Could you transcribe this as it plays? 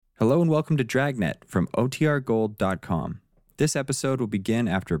Hello and welcome to Dragnet from OTRGold.com. This episode will begin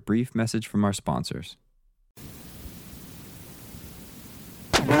after a brief message from our sponsors.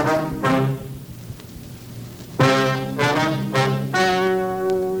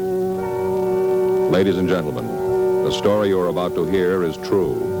 Ladies and gentlemen, the story you are about to hear is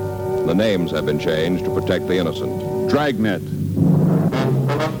true. The names have been changed to protect the innocent. Dragnet.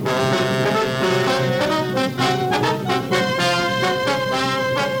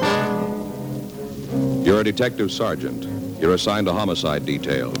 You're a detective sergeant. You're assigned a homicide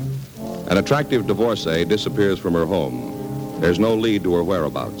detail. An attractive divorcee disappears from her home. There's no lead to her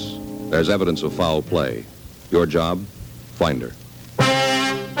whereabouts. There's evidence of foul play. Your job? Find her.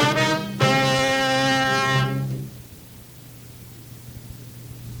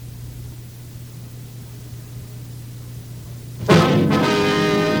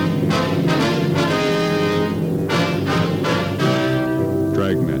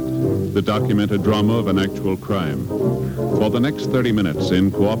 Dragnet, the documented drama of an actual crime. For the next 30 minutes,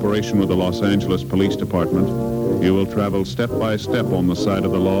 in cooperation with the Los Angeles Police Department, you will travel step by step on the side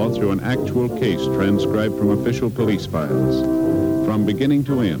of the law through an actual case transcribed from official police files. From beginning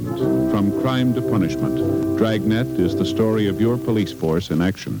to end, from crime to punishment, Dragnet is the story of your police force in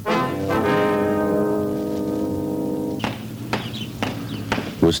action.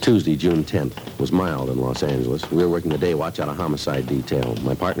 It was Tuesday, June 10th. It was mild in Los Angeles. We were working the day watch out of homicide detail.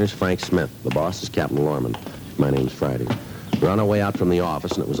 My partner's Frank Smith. The boss is Captain Lorman. My name's Friday. We're on our way out from the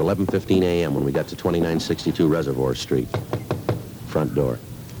office, and it was 11:15 a.m. when we got to 2962 Reservoir Street. Front door.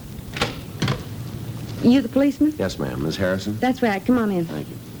 You the policeman? Yes, ma'am. Ms. Harrison? That's right. Come on in. Thank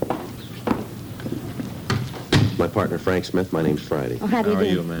you. My partner, Frank Smith. My name's Friday. Oh, how do you How do?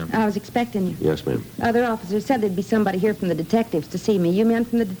 are you, ma'am? I was expecting you. Yes, ma'am. Other officers said there'd be somebody here from the detectives to see me. You men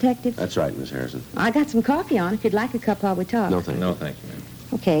from the detectives? That's right, Ms. Harrison. I got some coffee on if you'd like a cup while we talk. No, thank you. No, thank you, ma'am.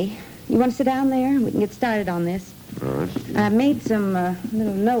 Okay. You want to sit down there? We can get started on this. All right. I made some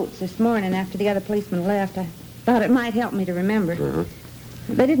little notes this morning after the other policeman left. I thought it might help me to remember. Uh-huh.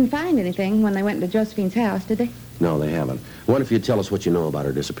 They didn't find anything when they went to Josephine's house, did they? No, they haven't. What if you'd tell us what you know about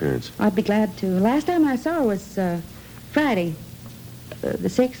her disappearance? I'd be glad to. Last time I saw her was Friday, the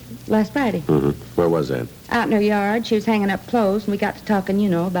 6th, last Friday. Mm-hmm. Where was that? Out in her yard. She was hanging up clothes, and we got to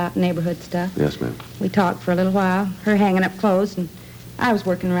talking, about neighborhood stuff. Yes, ma'am. We talked for a little while, her hanging up clothes, and I was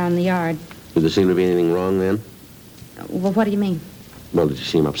working around the yard. Did there seem to be anything wrong then? Well, what do you mean? Well, did she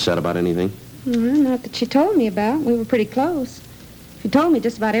seem upset about anything? Not that she told me about. We were pretty close. She told me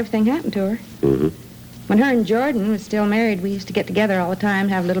just about everything happened to her. Mm-hmm. When her and Jordan was still married, we used to get together all the time,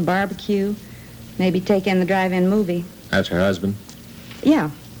 have a little barbecue, maybe take in the drive-in movie. That's her husband?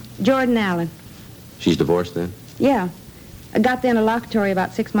 Yeah, Jordan Allen. She's divorced then? Yeah. I got the interlocutory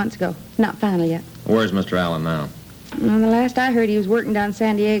about 6 months ago. Not final yet. Where's Mr. Allen now? Well, the last I heard, he was working down in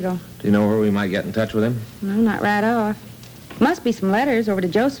San Diego. Do you know where we might get in touch with him? No, not right off. Must be some letters over to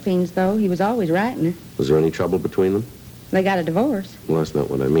Josephine's, though. He was always writing her. Was there any trouble between them? They got a divorce. Well, that's not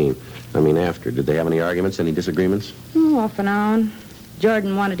what I mean. I mean after. Did they have any arguments, any disagreements? Oh, off and on.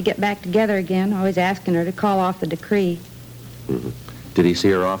 Jordan wanted to get back together again, always asking her to call off the decree. Mm-hmm. Did he see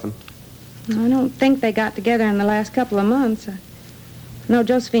her often? I don't think they got together in the last couple of months. I know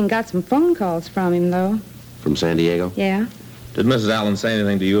Josephine got some phone calls from him, though. From San Diego? Yeah. Did Mrs. Allen say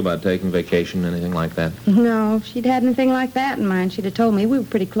anything to you about taking vacation, anything like that? No, if she'd had anything like that in mind, she'd have told me. We were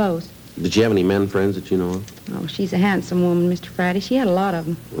pretty close. Did she have any men friends that you know of? Oh, she's a handsome woman, Mr. Friday. She had a lot of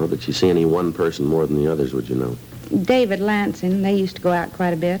them. Well, did she see any one person more than the others, would you know? David Lansing, they used to go out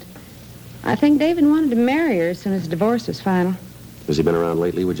quite a bit. I think David wanted to marry her as soon as the divorce was final. Has he been around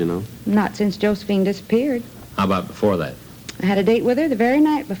lately, would you know? Not since Josephine disappeared. How about before that? I had a date with her the very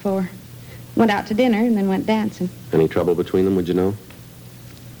night before. Went out to dinner and then went dancing. Any trouble between them, would you know?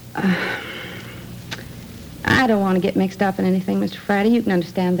 I don't want to get mixed up in anything, Mr. Friday. You can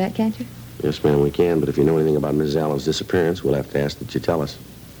understand that, can't you? Yes, ma'am, we can. But if you know anything about Mrs. Allen's disappearance, we'll have to ask that you tell us.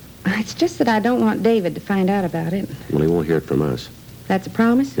 It's just that I don't want David to find out about it. Well, he won't hear it from us. That's a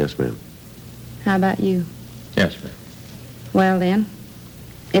promise? Yes, ma'am. How about you? Yes, ma'am. Well, then,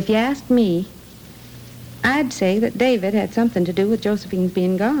 if you ask me, I'd say that David had something to do with Josephine's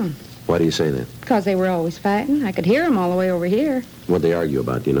being gone. Why do you say that? Because they were always fighting. I could hear them all the way over here. What'd they argue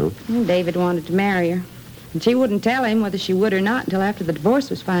about, do you know? Well, David wanted to marry her. And she wouldn't tell him whether she would or not until after the divorce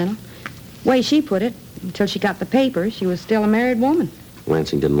was final. The way she put it, until she got the papers, she was still a married woman.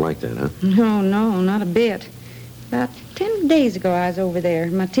 Lansing didn't like that, huh? No, not a bit. About 10 days ago, I was over there.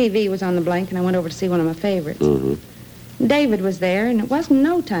 My TV was on the blink, and I went over to see one of my favorites. Mm-hmm. David was there, and it wasn't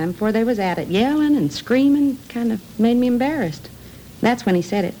no time before they was at it, yelling and screaming. Kind of made me embarrassed. That's when he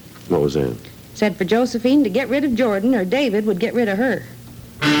said it. What was that? Said for Josephine to get rid of Jordan, or David would get rid of her.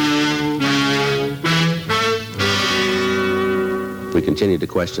 We continued to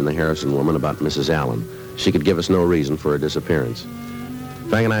question the Harrison woman about Mrs. Allen. She could give us no reason for her disappearance.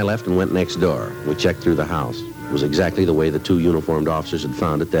 Frank and I left and went next door. We checked through the house. It was exactly the way the two uniformed officers had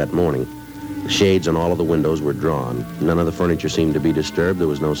found it that morning. The shades on all of the windows were drawn. None of the furniture seemed to be disturbed. There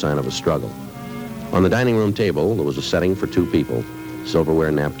was no sign of a struggle. On the dining room table, there was a setting for 2 people. Silverware,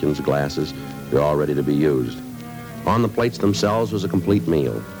 napkins, glasses, they're all ready to be used. On the plates themselves was a complete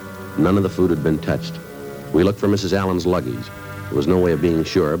meal. None of the food had been touched. We looked for Mrs. Allen's luggage. There was no way of being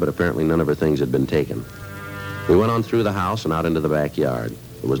sure, but apparently none of her things had been taken. We went on through the house and out into the backyard.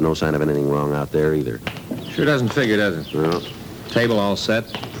 There was no sign of anything wrong out there either. Sure doesn't figure, does it? No. Table all set,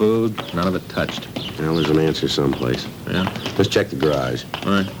 food, none of it touched. Well, there's an answer someplace. Yeah? Let's check the garage.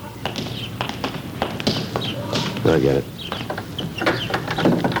 All right. I get it.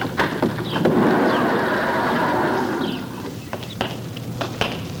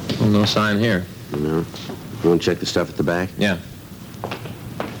 Well, no sign here. No. You want to check the stuff at the back? Yeah.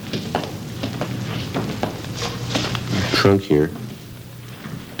 Trunk here.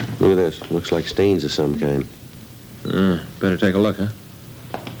 Look at this. Looks like stains of some kind. Better take a look, huh?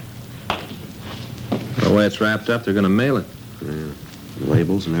 The way it's wrapped up, they're going to mail it. Yeah.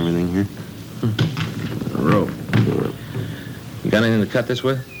 Labels and everything here. A rope. You got anything to cut this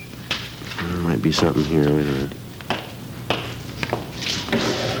with? There might be something here. Wait a minute.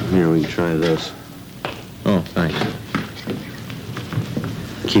 Here, we can try this. Oh, thanks.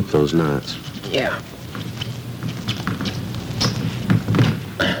 Keep those knots. Yeah.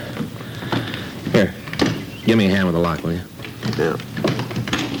 Here, give me a hand with the lock, will you? Yeah.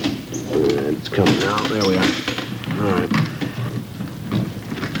 And it's coming out. There we are. All right.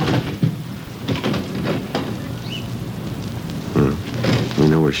 We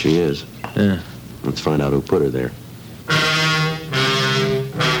know where she is. Yeah. Let's find out who put her there.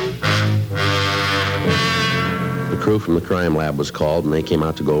 The crew from the crime lab was called, and they came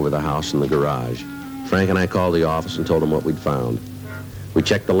out to go over the house and the garage. Frank and I called the office and told them what we'd found. We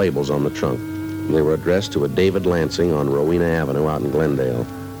checked the labels on the trunk. They were addressed to a David Lansing on Rowena Avenue out in Glendale.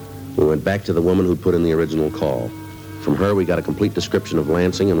 We went back to the woman who'd put in the original call. From her, we got a complete description of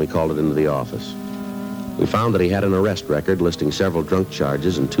Lansing, and we called it into the office. We found that he had an arrest record listing several drunk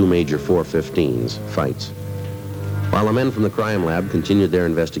charges and 2 major 415s, fights. While the men from the crime lab continued their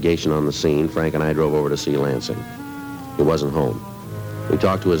investigation on the scene, Frank and I drove over to see Lansing. He wasn't home. We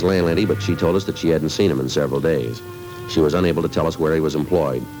talked to his landlady, but she told us that she hadn't seen him in several days. She was unable to tell us where he was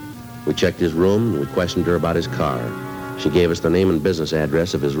employed. We checked his room, and we questioned her about his car. She gave us the name and business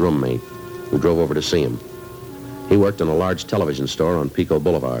address of his roommate. We drove over to see him. He worked in a large television store on Pico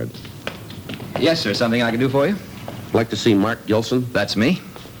Boulevard. Yes, sir. Something I can do for you? I'd like to see Mark Gilson. That's me.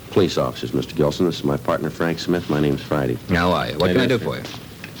 Police officers, Mr. Gilson. This is my partner, Frank Smith. My name's Friday. How are you? What Hey, can I do that's for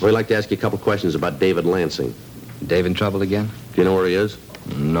you? We'd like to ask you a couple questions about David Lansing. Dave in trouble again? Do you know where he is?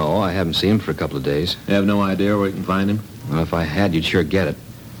 No, I haven't seen him for a couple of days. You have no idea where you can find him? Well, if I had, you'd sure get it.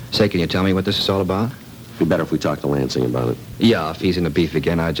 Say, can you tell me what this is all about? It'd be better if we talked to Lansing about it. Yeah, if he's in the beef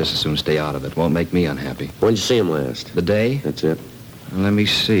again, I'd just as soon stay out of it. Won't make me unhappy. When'd you see him last? The day? That's it. Let me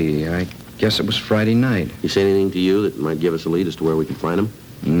see. I guess it was Friday night. He say anything to you that might give us a lead as to where we can find him?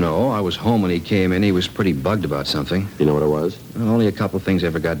 No, I was home when he came in. He was pretty bugged about something. Do you know what it was? Well, only a couple of things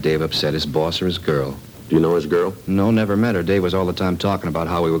ever got Dave upset, his boss or his girl. Do you know his girl? No, never met her. Dave was all the time talking about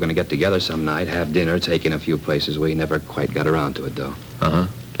how we were going to get together some night, have dinner, take in a few places. We never quite got around to it, though. Uh-huh.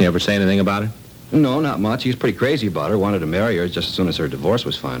 You ever say anything about it? No, not much. He was pretty crazy about her, wanted to marry her just as soon as her divorce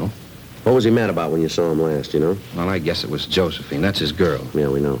was final. What was he mad about when you saw him last, you know? Well, I guess it was Josephine. That's his girl. Yeah,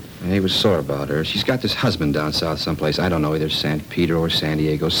 we know. And he was sore about her. She's got this husband down south someplace. I don't know, either San Pedro or San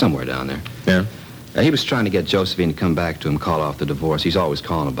Diego, somewhere down there. Yeah? He was trying to get Josephine to come back to him, call off the divorce. He's always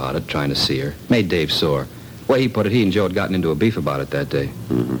calling about it, trying to see her. Made Dave sore. The way he put it, he and Joe had gotten into a beef about it that day.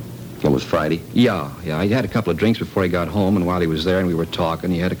 Mm-hmm. That was Friday? Yeah. He had a couple of drinks before he got home, and while he was there and we were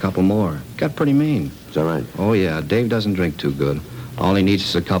talking, he had a couple more. Got pretty mean. Is that right? Oh, yeah. Dave doesn't drink too good. All he needs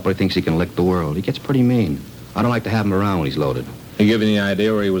is a couple. He thinks he can lick the world. He gets pretty mean. I don't like to have him around when he's loaded. You give any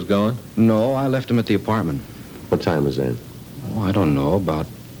idea where he was going? No, I left him at the apartment. What time was that? Oh, I don't know.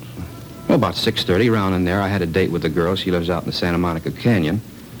 About 6:30, around in there. I had a date with a girl. She lives out in the Santa Monica Canyon.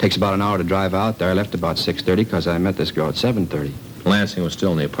 Takes about an hour to drive out there. I left about 6:30 because I met this girl at 7:30. Lansing was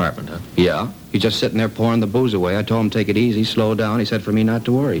still in the apartment, huh? Yeah. He's just sitting there pouring the booze away. I told him take it easy, slow down. He said for me not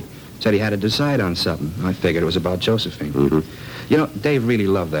to worry. Said he had to decide on something. I figured it was about Josephine. Mm-hmm. You know, Dave really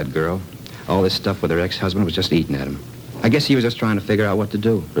loved that girl. All this stuff with her ex-husband was just eating at him. I guess he was just trying to figure out what to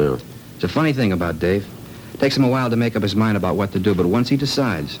do. Yeah. It's a funny thing about Dave. Takes him a while to make up his mind about what to do, but once he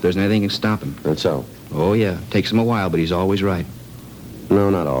decides, there's nothing that can stop him. That's so. Oh, yeah. Takes him a while, but he's always right.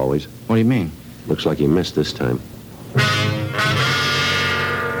 No, not always. What do you mean? Looks like he missed this time.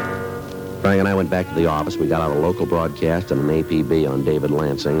 Frank and I went back to the office. We got out a local broadcast and an APB on David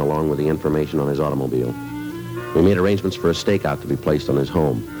Lansing, along with the information on his automobile. We made arrangements for a stakeout to be placed on his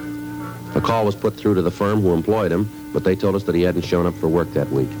home. A call was put through to the firm who employed him, but they told us that he hadn't shown up for work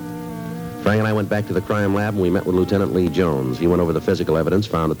that week. Frank and I went back to the crime lab and we met with Lieutenant Lee Jones. He went over the physical evidence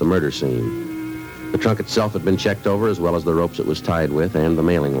found at the murder scene. The trunk itself had been checked over, as well as the ropes it was tied with and the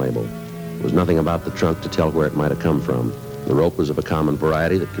mailing label. There was nothing about the trunk to tell where it might have come from. The rope was of a common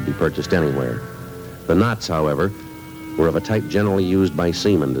variety that could be purchased anywhere. The knots, however, were of a type generally used by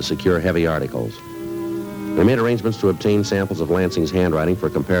seamen to secure heavy articles. They made arrangements to obtain samples of Lansing's handwriting for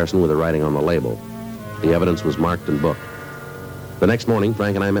comparison with the writing on the label. The evidence was marked and booked. The next morning,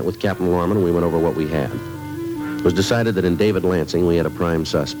 Frank and I met with Captain Lorman and we went over what we had. It was decided that in David Lansing we had a prime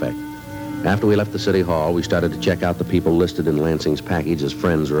suspect. After we left the city hall, we started to check out the people listed in Lansing's package as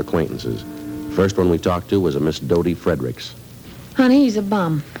friends or acquaintances. The first one we talked to was a Miss Dodie Fredericks. Honey, he's a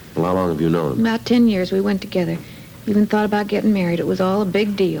bum. Well, how long have you known him? About 10 years we went together. Even thought about getting married. It was all a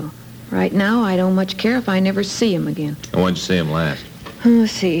big deal. Right now, I don't much care if I never see him again. And when'd you see him last?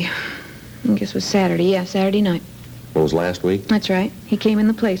 Let's see. I guess it was Saturday. Yeah, Saturday night. What was last week? That's right. He came in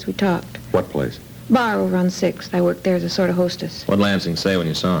the place. We talked. What place? Bar over on 6th. I worked there as a sort of hostess. What'd Lansing say when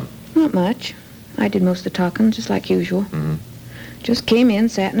you saw him? Not much. I did most of the talking, just like usual. Just came in,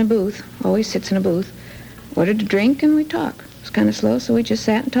 sat in a booth. Always sits in a booth. Ordered a drink, and we talked. It was kind of slow, so we just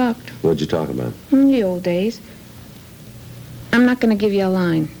sat and talked. What'd you talk about? The old days. I'm not going to give you a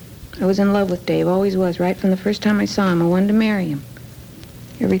line. I was in love with Dave, always was, right from the first time I saw him. I wanted to marry him.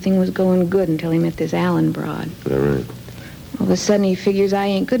 Everything was going good until he met this Allen broad. All right. All of a sudden, he figures I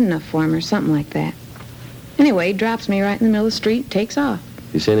ain't good enough for him or something like that. Anyway, he drops me right in the middle of the street, takes off.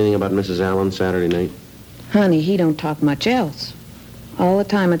 You say anything about Mrs. Allen Saturday night? Honey, he don't talk much else. All the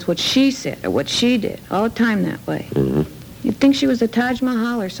time, it's what she said or what she did. All the time that way. You'd think she was the Taj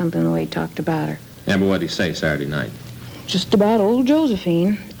Mahal or something, the way he talked about her. Yeah, but what'd he say Saturday night? Just about old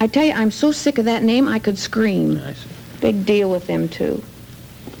Josephine. I tell you, I'm so sick of that name, I could scream. I see. Big deal with them, too.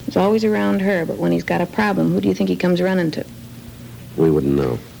 He's always around her, but when he's got a problem, who do you think he comes running to? We wouldn't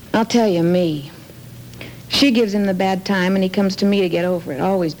know. I'll tell you, me. She gives him the bad time, and he comes to me to get over it.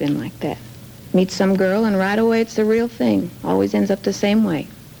 Always been like that. Meets some girl, and right away it's the real thing. Always ends up the same way.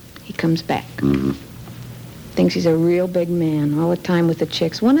 He comes back. Thinks he's a real big man, all the time with the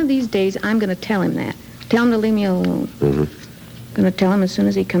chicks. One of these days, I'm going to tell him that. Tell him to leave me alone. Going to tell him as soon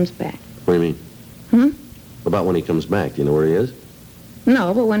as he comes back. What do you mean? About when he comes back. Do you know where he is?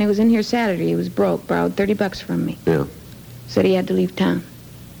 No, but when he was in here Saturday, he was broke. Borrowed $30 from me. Yeah. Said he had to leave town.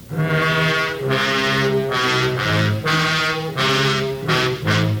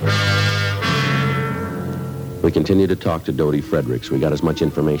 We continued to talk to Dodie Fredericks. We got as much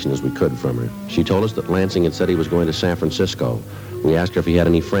information as we could from her. She told us that Lansing had said he was going to San Francisco. We asked her if he had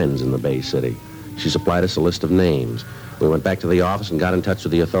any friends in the Bay City. She supplied us a list of names. We went back to the office and got in touch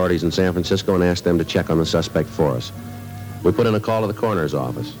with the authorities in San Francisco and asked them to check on the suspect for us. We put in a call to the coroner's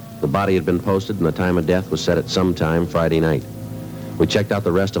office. The body had been posted and the time of death was set at some time Friday night. We checked out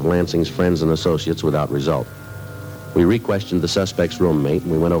the rest of Lansing's friends and associates without result. We re-questioned the suspect's roommate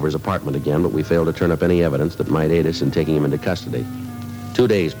and we went over his apartment again, but we failed to turn up any evidence that might aid us in taking him into custody. 2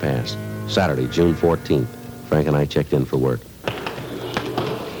 days passed. Saturday, June 14th. Frank and I checked in for work.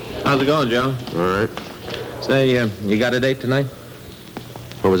 How's it going, Joe? All right. Say, you got a date tonight?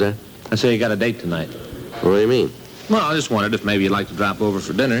 What was that? I say you got a date tonight. What do you mean? Well, I just wondered if maybe you'd like to drop over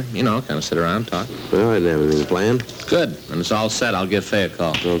for dinner. You know, kind of sit around, talk. Well, I didn't have anything planned. Good. When it's all set, I'll give Faye a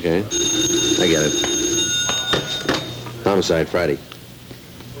call. Okay. I get it. Homicide, Friday.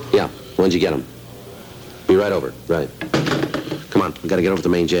 Yeah, when'd you get him? Be right over. Right. Come on, we gotta get over to the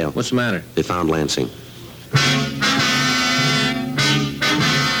main jail. What's the matter? They found Lansing.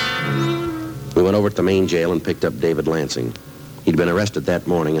 We went over to the main jail and picked up David Lansing. He'd been arrested that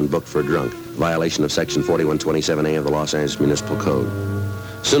morning and booked for drunk, violation of Section 4127A of the Los Angeles Municipal Code.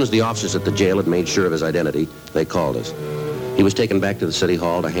 As soon as the officers at the jail had made sure of his identity, they called us. He was taken back to the city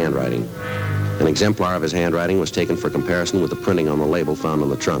hall to handwriting. An exemplar of his handwriting was taken for comparison with the printing on the label found on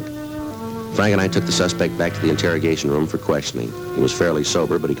the trunk. Frank and I took the suspect back to the interrogation room for questioning. He was fairly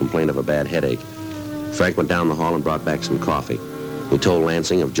sober, but he complained of a bad headache. Frank went down the hall and brought back some coffee. We told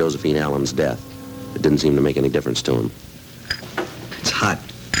Lansing of Josephine Allen's death. It didn't seem to make any difference to him. It's hot.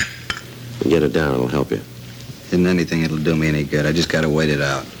 Get it down, it'll help you. Isn't anything that'll do me any good. I just gotta wait it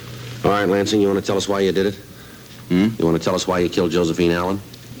out. All right, Lansing, you want to tell us why you did it? You want to tell us why you killed Josephine Allen?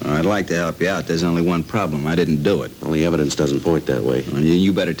 I'd like to help you out. There's only one problem. I didn't do it. Well, the evidence doesn't point that way. Well,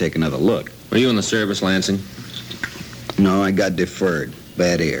 you better take another look. Were you in the service, Lansing? No, I got deferred.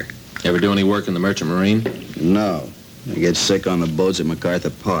 Bad ear. Ever do any work in the Merchant Marine? No. I get sick on the boats at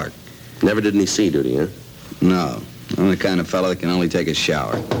MacArthur Park. Never did any sea duty, huh? No. I'm the kind of fellow that can only take a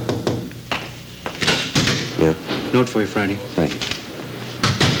shower. Yeah. Note for you, Friday. Thank you.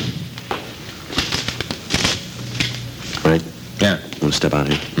 Right? Yeah. Want to step out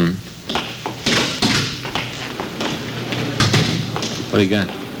here? What do you got?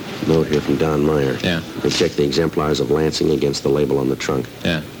 Note here from Don Meyer. Yeah. They checked the exemplars of Lansing against the label on the trunk.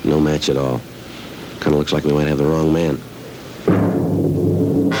 Yeah. No match at all. Kind of looks like we might have the wrong man.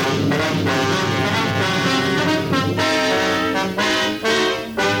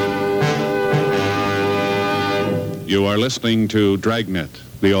 You are listening to Dragnet,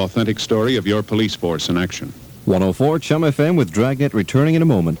 the authentic story of your police force in action. 104 Chum FM with Dragnet returning in a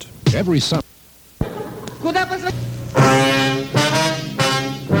moment. Every summer.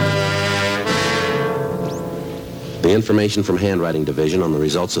 The information from Handwriting Division on the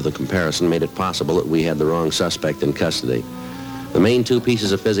results of the comparison made it possible that we had the wrong suspect in custody. The main two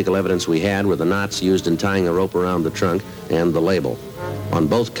pieces of physical evidence we had were the knots used in tying a rope around the trunk and the label. On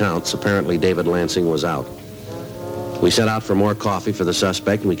both counts, apparently David Lansing was out. We set out for more coffee for the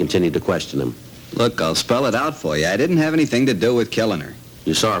suspect, and we continued to question him. Look, I'll spell it out for you. I didn't have anything to do with killing her.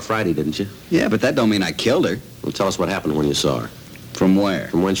 You saw her Friday, didn't you? Yeah, but that don't mean I killed her. Well, tell us what happened when you saw her. From where?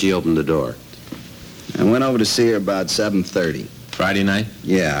 From when she opened the door. I went over to see her about 7:30. Friday night?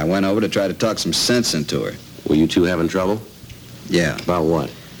 Yeah, I went over to try to talk some sense into her. Were you two having trouble? Yeah. About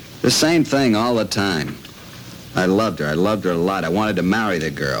what? The same thing all the time. I loved her. I loved her a lot. I wanted to marry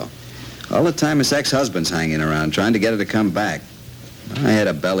the girl. All the time his ex-husband's hanging around, trying to get her to come back. I had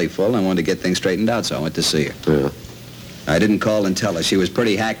a belly full, and I wanted to get things straightened out, so I went to see her. Yeah. I didn't call and tell her. She was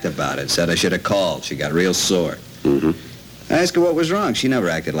pretty hacked about it. Said I should have called. She got real sore. Mm-hmm. I asked her what was wrong. She never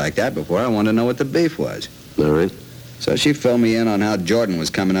acted like that before. I wanted to know what the beef was. All right. So she filled me in on how Jordan was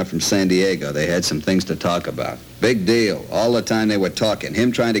coming up from San Diego. They had some things to talk about. Big deal. All the time they were talking.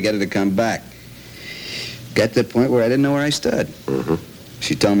 Him trying to get her to come back. Got to the point where I didn't know where I stood. Mm-hmm.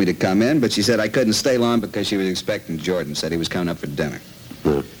 She told me to come in, but she said I couldn't stay long because she was expecting Jordan. Said he was coming up for dinner.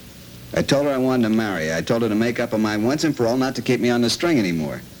 Hmm. I told her I wanted to marry her. I told her to make up her mind once and for all not to keep me on the string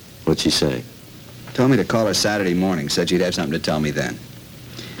anymore. What'd she say? Told me to call her Saturday morning. Said she'd have something to tell me then.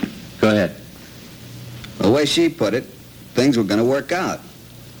 Go ahead. The way she put it, things were going to work out.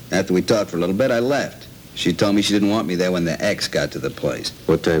 After we talked for a little bit, I left. She told me she didn't want me there when the ex got to the place.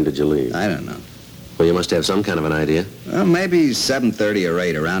 What time did you leave? I don't know. Well, you must have some kind of an idea. Well, maybe 7:30 or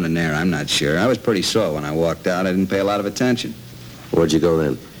 8, around in there. I'm not sure. I was pretty sore when I walked out. I didn't pay a lot of attention. Where'd you go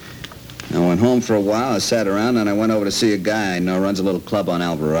then? I went home for a while. I sat around, and I went over to see a guy I know runs a little club on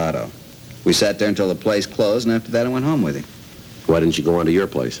Alvarado. We sat there until the place closed, and after that I went home with him. Why didn't you go on to your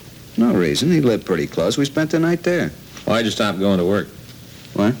place? No reason. He lived pretty close. We spent the night there. Why'd you stop going to work?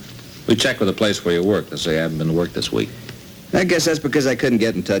 What? We checked with the place where you work. They say I haven't been to work this week. I guess that's because I couldn't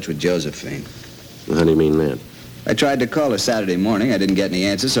get in touch with Josephine. How do you mean that? I tried to call her Saturday morning. I didn't get any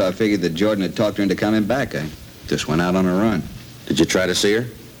answer, so I figured that Jordan had talked her into coming back. I just went out on a run. Did you try to see her?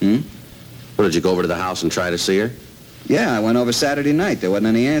 Hmm? Well, did you go over to the house and try to see her? Yeah, I went over Saturday night. There wasn't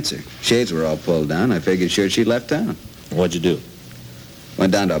any answer. Shades were all pulled down. I figured sure she'd left town. What'd you do?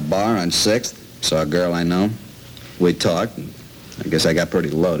 Went down to a bar on 6th. Saw a girl I know. We talked. And I guess I got pretty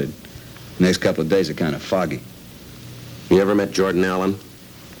loaded. The next couple of days are kind of foggy. You ever met Jordan Allen?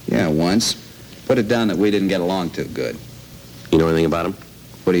 Yeah, once. Put it down that we didn't get along too good. You know anything about him?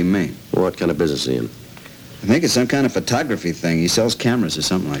 What do you mean? What kind of business is he in? I think it's some kind of photography thing. He sells cameras or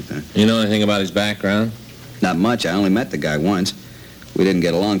something like that. You know anything about his background? Not much. I only met the guy once. We didn't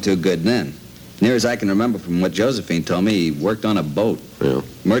get along too good then. Near as I can remember from what Josephine told me, he worked on a boat. Yeah.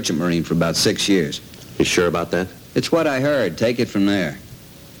 Merchant marine for about 6 years. You sure about that? It's what I heard. Take it from there.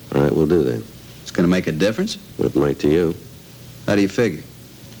 All right, we'll do that. It's going to make a difference? It might to you. How do you figure?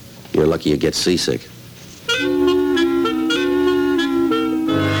 You're lucky you get seasick.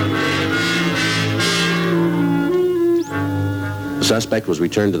 The suspect was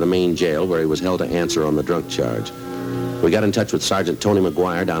returned to the main jail where he was held to answer on the drunk charge. We got in touch with Sergeant Tony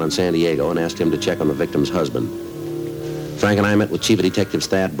McGuire down in San Diego and asked him to check on the victim's husband. Frank and I met with Chief of Detectives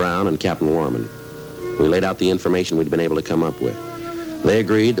Thad Brown and Captain Lorman. We laid out the information we'd been able to come up with. They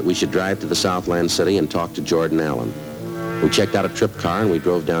agreed that we should drive to the Southland City and talk to Jordan Allen. We checked out a trip car and we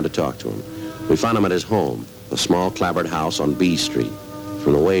drove down to talk to him. We found him at his home, a small clapboard house on B Street.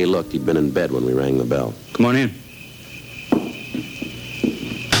 From the way he looked, he'd been in bed when we rang the bell. Come on in.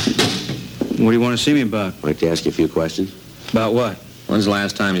 What do you want to see me about? I'd like to ask you a few questions. About what? When's the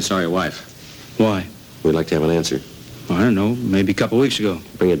last time you saw your wife? Why? We'd like to have an answer. Well, I don't know. Maybe a couple weeks ago.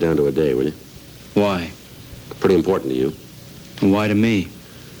 Bring it down to a day, will you? Why? Pretty important to you. And why to me?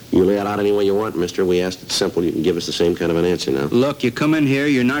 You lay it out any way you want, mister. We asked it simple. You can give us the same kind of an answer now. Look, you come in here,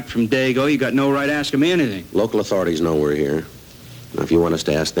 you're not from Dago, you got no right asking me anything. Local authorities know we're here. Now, if you want us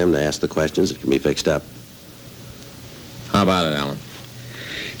to ask them to ask the questions, it can be fixed up. How about it, Alan?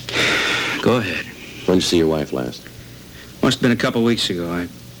 Go ahead. When did you see your wife last? Must have been a couple weeks ago. I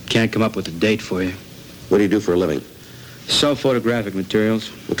can't come up with a date for you. What do you do for a living? Sell photographic materials.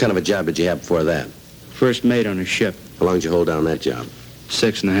 What kind of a job did you have before that? First mate on a ship. How long did you hold down that job?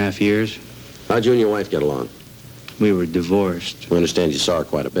 6.5 years. How'd you and your wife get along? We were divorced. We understand you saw her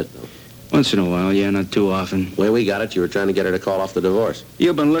quite a bit, though. Once in a while, yeah, not too often. The way we got it, you were trying to get her to call off the divorce.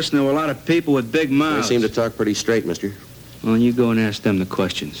 You've been listening to a lot of people with big They mouths. seem to talk pretty straight, mister. Well, you go and ask them the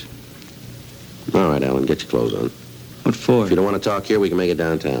questions. All right, Alan, get your clothes on. What for? If you don't want to talk here, we can make it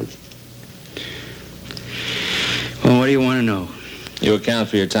downtown. Well, what do you want to know? You account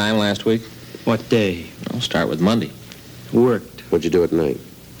for your time last week? What day? I'll start with Monday. Worked. What'd you do at night?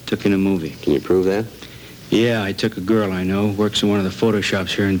 Took in a movie. Can you prove that? Yeah, I took a girl I know. Works in one of the photo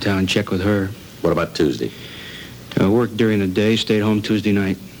shops here in town. Check with her. What about Tuesday? Worked during the day. Stayed home Tuesday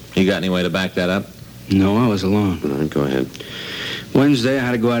night. You got any way to back that up? No, I was alone. All right, go ahead. Wednesday, I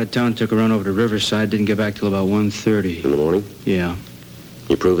had to go out of town. Took a run over to Riverside. Didn't get back till about 1:30. In the morning? Yeah.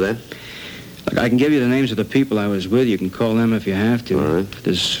 You prove that? Look, I can give you the names of the people I was with. You can call them if you have to. All right. If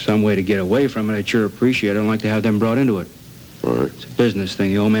there's some way to get away from it, I'd sure appreciate it. I don't like to have them brought into it. All right. It's a business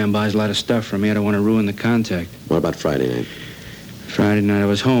thing. The old man buys a lot of stuff from me. I don't want to ruin the contact. What about Friday night? Friday night, I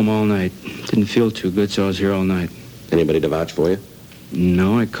was home all night. Didn't feel too good, so I was here all night. Anybody to vouch for you?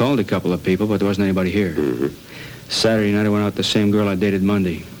 No, I called a couple of people, but there wasn't anybody here. Mm-hmm. Saturday night, I went out with the same girl I dated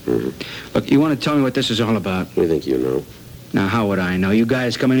Monday. Mm-hmm. Look, you want to tell me what this is all about? We think you know. Now, how would I know? You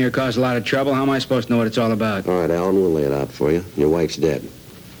guys come in here cause a lot of trouble. How am I supposed to know what it's all about? All right, Alan, we'll lay it out for you. Your wife's dead.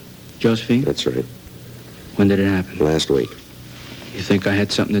 Josephine? That's right. When did it happen? Last week. You think I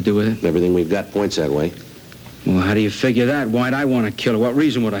had something to do with it? Everything we've got points that way. Well, how do you figure that? Why'd I want to kill her? What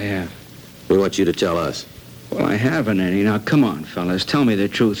reason would I have? We want you to tell us. Well, I haven't any. Now, come on, fellas. Tell me the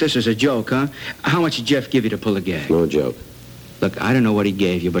truth. This is a joke, huh? How much did Jeff give you to pull the gag? No joke. Look, I don't know what he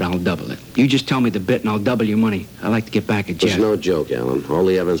gave you, but I'll double it. You just tell me the bit, and I'll double your money. I like to get back at Jeff. It's no joke, Alan. All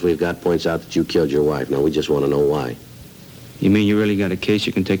the evidence we've got points out that you killed your wife. Now, we just want to know why. You mean you really got a case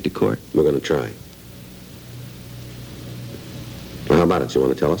you can take to court? We're going to try. Well, how about it? You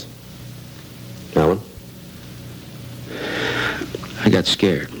want to tell us? Alan? I got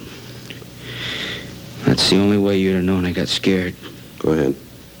scared. That's the only way you'd have known I got scared. Go ahead.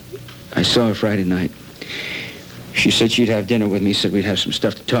 I saw her Friday night. She said she'd have dinner with me, said we'd have some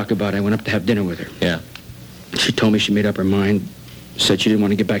stuff to talk about. I went up to have dinner with her. Yeah. She told me she made up her mind, said she didn't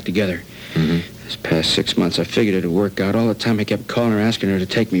want to get back together. Mm-hmm. This past 6 months, I figured it'd work out. All the time I kept calling her, asking her to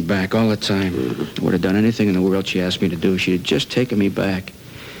take me back, all the time. I would have done anything in the world she asked me to do. She'd have just taken me back.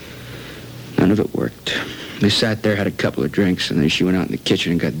 None of it worked. We sat there, had a couple of drinks, and then she went out in the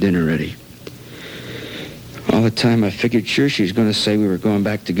kitchen and got dinner ready. All the time, I figured sure she was going to say we were going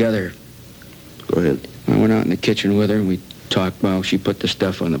back together. Go ahead. I went out in the kitchen with her, and we talked while she put the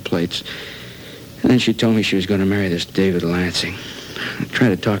stuff on the plates. And then she told me she was going to marry this David Lansing. I tried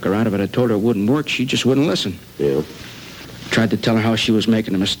to talk her out of it. I told her it wouldn't work. She just wouldn't listen. Yeah. Tried to tell her how she was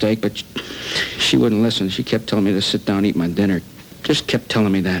making a mistake, but she wouldn't listen. She kept telling me to sit down and eat my dinner. Just kept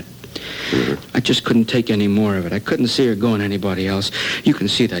telling me that. I just couldn't take any more of it. I couldn't see her going to anybody else. You can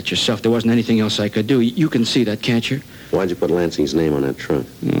see that yourself. There wasn't anything else I could do. You can see that, can't you? Why'd you put Lansing's name on that trunk?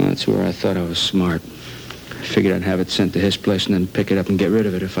 Well, that's where I thought I was smart. I figured I'd have it sent to his place and then pick it up and get rid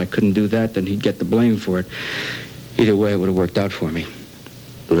of it. If I couldn't do that, then he'd get the blame for it. Either way, it would have worked out for me.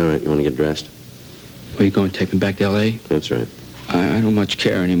 All right, you want to get dressed? Are you going to take me back to L.A.? That's right. I don't much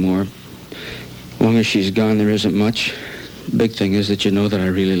care anymore. As long as she's gone, there isn't much. The big thing is that you know that I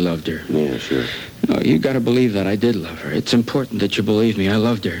really loved her. Yeah, sure. No, you got to believe that I did love her. It's important that you believe me. I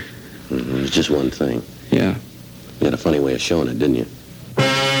loved her. Mm-hmm. It's just one thing. Yeah. You had a funny way of showing it, didn't you?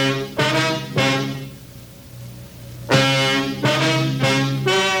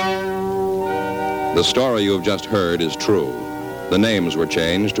 The story you have just heard is true. The names were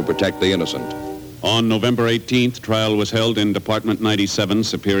changed to protect the innocent. On November 18th, trial was held in Department 97,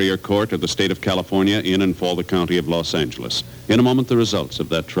 Superior Court of the State of California in and for the County of Los Angeles. In a moment, the results of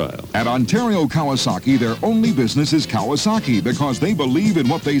that trial. At Ontario Kawasaki, their only business is Kawasaki because they believe in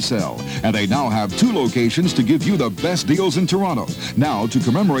what they sell. And they now have 2 locations to give you the best deals in Toronto. Now, to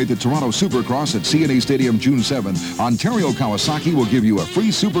commemorate the Toronto Supercross at CNA Stadium June 7, Ontario Kawasaki will give you a free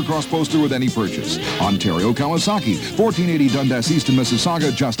Supercross poster with any purchase. Ontario Kawasaki, 1480 Dundas East in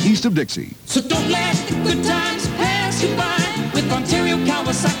Mississauga, just east of Dixie. So don't let the good times pass you by. With Ontario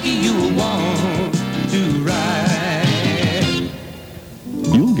Kawasaki, you will want to ride.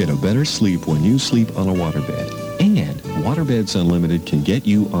 You'll get a better sleep when you sleep on a waterbed. And Waterbeds Unlimited can get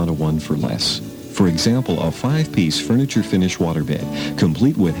you onto one for less. For example, a 5-piece furniture finish waterbed,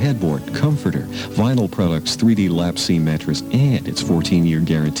 complete with headboard, comforter, vinyl products, 3D lap seam mattress, and its 14-year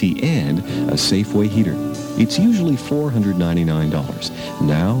guarantee, and a Safeway heater. It's usually $499.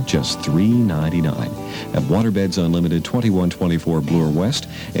 Now, just $399. At Waterbeds Unlimited, 2124 Bloor West,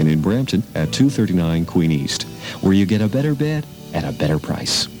 and in Brampton at 239 Queen East, where you get a better bed at a better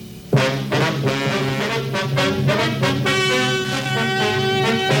price.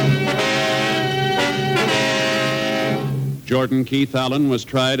 Jordan Keith Allen was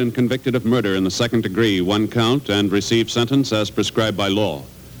tried and convicted of murder in the second degree, 1 count, and received sentence as prescribed by law.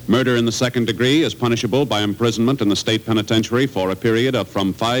 Murder in the second degree is punishable by imprisonment in the state penitentiary for a period of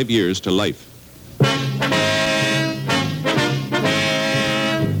from 5 years to life.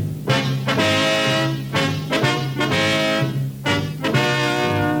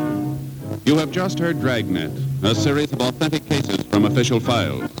 You have just heard Dragnet, a series of authentic cases from official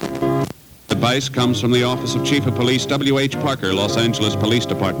files. Advice comes from the Office of Chief of Police W.H. Parker, Los Angeles Police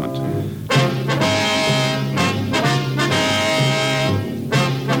Department.